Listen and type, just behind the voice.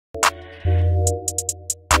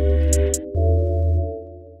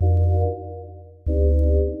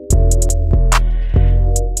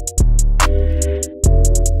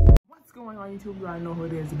You already know who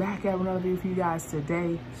it is. Back at another video for you guys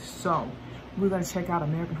today. So, we're going to check out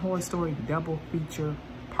American Horror Story Double Feature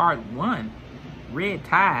Part 1, Red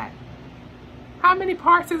Tide. How many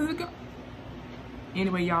parts is it go?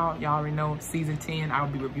 Anyway, y'all already know Season 10. I will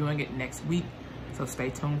be reviewing it next week. So, stay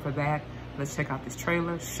tuned for that. Let's check out this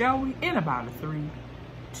trailer, shall we? In about a 3,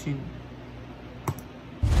 2.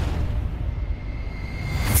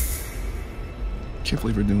 Can't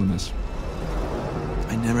believe we're doing this.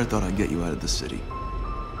 I never thought I'd get you out of the city.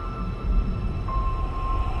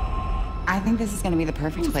 I think this is going to be the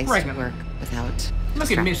perfect place to work without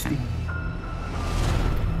Look at Misty.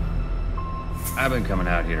 I've been coming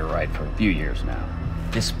out here to write for a few years now.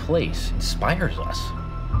 This place inspires us.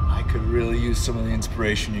 I could really use some of the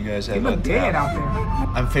inspiration you guys have. You look dead out there.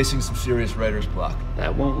 I'm facing some serious writer's block.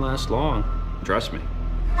 That won't last long. Trust me.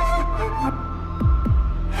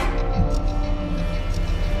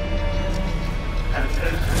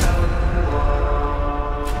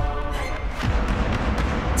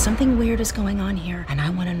 Something weird is going on here, and I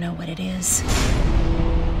want to know what it is.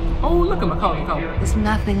 Oh, look at Macaulay. There's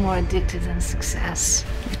nothing more addictive than success.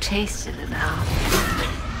 You've tasted it now.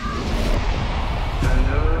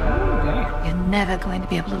 Oh, You're never going to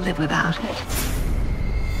be able to live without it.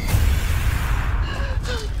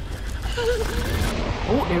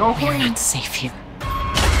 oh, they're all We're Queen. not safe here.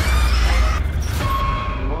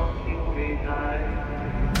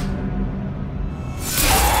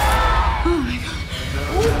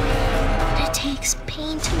 It takes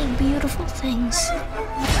pain to make beautiful things.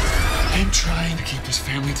 I'm trying to keep this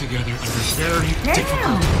family together under very Damn.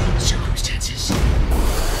 difficult circumstances.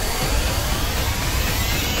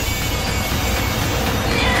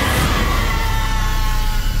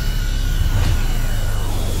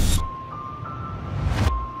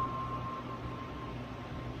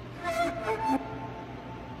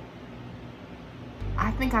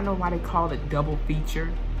 I think I know why they call it double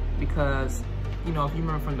feature, because, you know, if you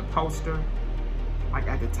remember from the poster, like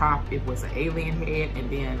at the top, it was an alien head, and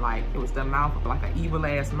then like it was the mouth of like an evil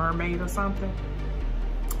ass mermaid or something.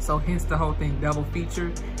 So hence the whole thing double feature,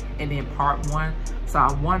 and then part 1. So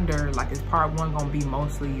I wonder, like, is part 1 gonna be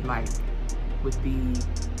mostly like with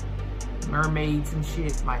the mermaids and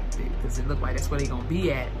shit, like, because it looked like that's where they gonna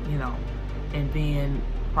be at, you know, and then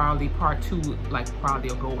probably part 2, like, probably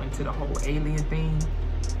will go into the whole alien thing.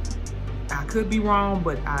 I could be wrong,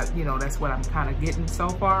 but you know, that's what I'm kind of getting so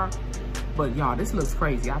far. But y'all, this looks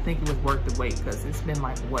crazy. I think it was worth the wait, because it's been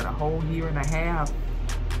like, what, a whole year and a half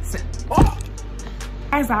since, oh!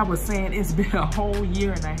 As I was saying, it's been a whole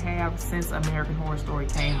year and a half since American Horror Story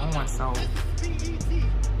came on. So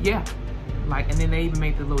yeah, like, and then they even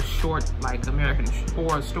made the little short, like, American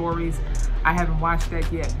Horror Stories. I haven't watched that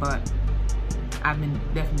yet, but I've been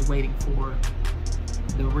definitely waiting for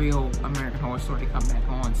the real American Horror Story to come back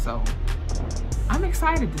on. So I'm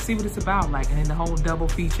excited to see what it's about, like, and then the whole double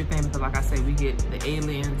feature thing, because like I said, we get the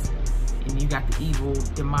aliens and you got the evil,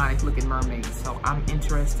 demonic looking mermaids. So I'm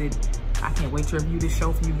interested. I can't wait to review this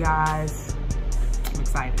show for you guys. I'm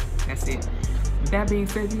excited. That's it. With that being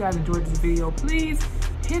said, if you guys enjoyed this video, please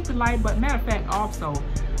hit the like button. Matter of fact, also,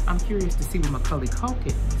 I'm curious to see what Macaulay Culkin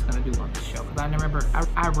is gonna do on the show, because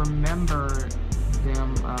I remember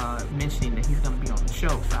them mentioning that he's gonna be on the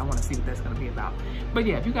show, so I want to see what that's gonna be about. But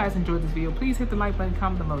yeah, if you guys enjoyed this video, please hit the like button,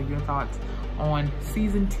 comment below your thoughts on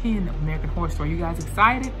season 10 of American Horror Story. You guys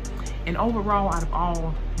excited? And overall, out of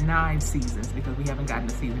all 9 seasons, because we haven't gotten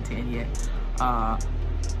to season 10 yet,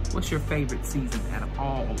 what's your favorite season out of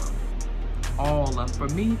all of them? All of them.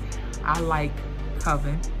 For me, I like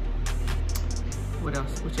Coven. What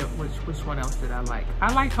else? Which one else did I like?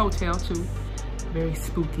 I like Hotel too. Very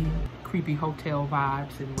spooky, creepy hotel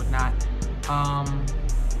vibes and whatnot.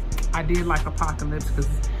 I did like Apocalypse because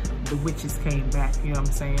the witches came back, you know what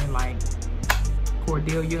I'm saying? Like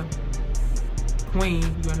Cordelia, Queen,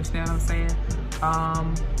 you understand what I'm saying?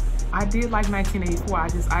 I did like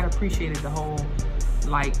 1984. I appreciated the whole,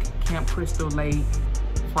 like, Camp Crystal Lake,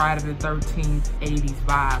 Friday the 13th, 80s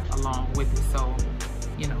vibe along with it. So,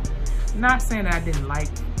 you know, not saying that I didn't like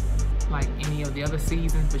any of the other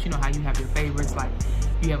seasons, but you know how you have your favorites, like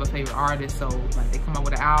you have a favorite artist, so like they come up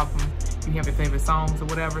with an album, you have your favorite songs or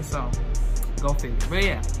whatever, so go figure. But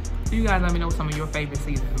yeah, so you guys let me know some of your favorite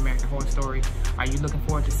seasons of American Horror Story. Are you looking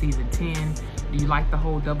forward to season 10? Do you like the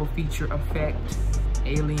whole double feature effect?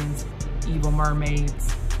 Aliens, evil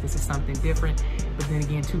mermaids, this is something different. But then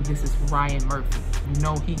again too, this is Ryan Murphy. You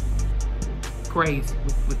know he crazy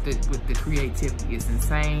with the creativity. It's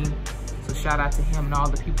insane. So shout out to him and all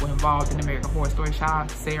the people involved in American Horror Story. Shout out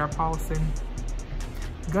to Sarah Paulson.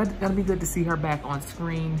 Gonna be good to see her back on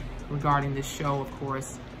screen regarding this show, of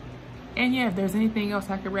course. And yeah, if there's anything else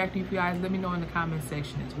I can react to you guys, let me know in the comment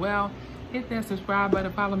section as well. Hit that subscribe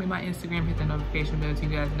button, follow me on my Instagram, hit the notification bell so you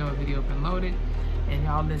guys know a video been loaded. And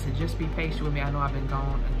y'all listen, just be patient with me. I know I've been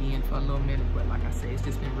gone again for a little minute, but like I said, it's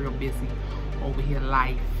just been real busy over here,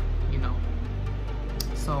 life, you know.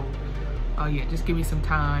 So yeah, just give me some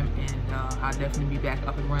time and I'll definitely be back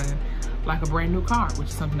up and running like a brand new car, which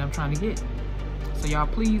is something I'm trying to get. So y'all,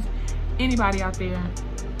 please, anybody out there,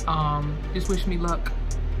 just wish me luck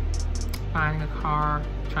finding a car,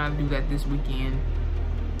 trying to do that this weekend.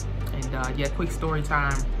 And yeah, quick story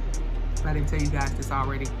time. I didn't tell you guys this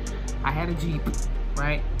already. I had a Jeep,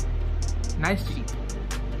 right? Nice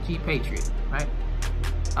Jeep Patriot, right?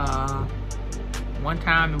 One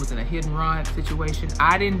time it was in a hit and run situation.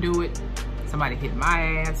 I didn't do it. Somebody hit my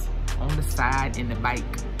ass on the side in the bike,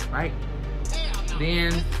 right?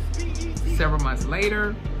 Then several months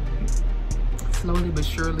later, slowly but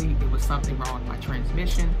surely, it was something wrong with my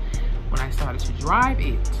transmission. When I started to drive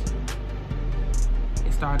it,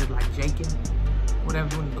 it started like jaking,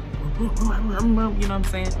 whatever, you know what I'm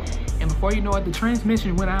saying? And before you know it, the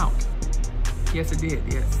transmission went out. Yes, it did.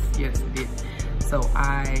 Yes, it did. So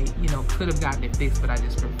I, you know, could have gotten it fixed, but I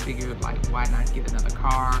just figured, like, why not get another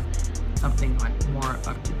car, something like more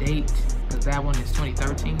up to date, because that one is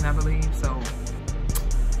 2013, I believe. So,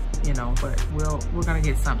 you know, but we're gonna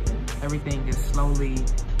get something. Everything is slowly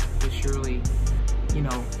but surely, you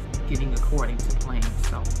know, getting according to plan.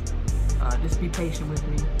 So just be patient with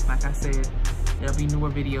me. Like I said, there'll be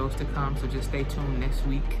newer videos to come, so just stay tuned next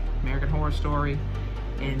week. American Horror Story,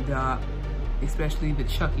 and especially the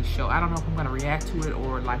Chucky show. I don't know if I'm gonna react to it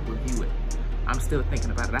or like review it. I'm still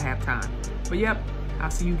thinking about it. I have time. But yep,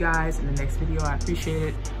 I'll see you guys in the next video. I appreciate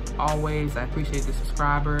it. Always, I appreciate the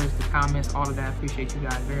subscribers, the comments, all of that. I appreciate you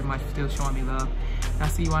guys very much for still showing me love. And I'll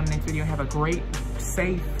see you on the next video. Have a great,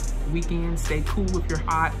 safe weekend. Stay cool if you're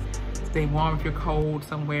hot. Stay warm if you're cold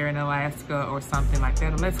somewhere in Alaska or something like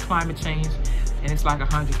that. Unless climate change and it's like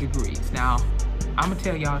 100 degrees. Now, I'm gonna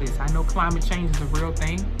tell y'all this. I know climate change is a real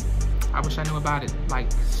thing. I wish I knew about it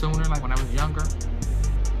like sooner, like when I was younger.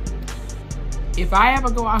 If I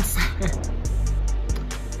ever go outside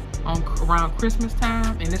around Christmas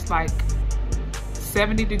time and it's like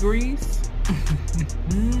 70 degrees,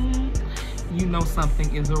 you know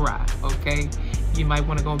something is awry, okay? You might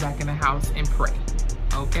want to go back in the house and pray,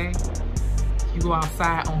 okay? You go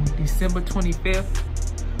outside on December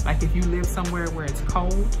 25th, like if you live somewhere where it's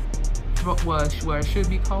cold, where it should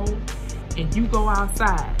be cold, and you go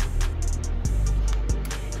outside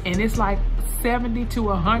and it's like 70 to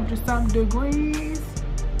 100 something degrees,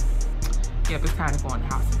 yep, it's time to go in the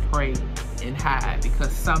house and pray and hide,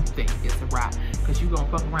 because something is awry. Because you're gonna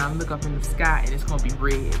fuck around, look up in the sky, and it's gonna be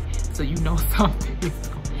red. So you know something is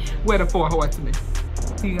going. Where the four horsemen.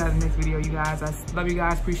 See you guys in the next video, you guys. I love you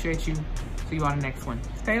guys, appreciate you. See you on the next one.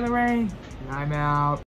 It's Taylor Rain, and I'm out.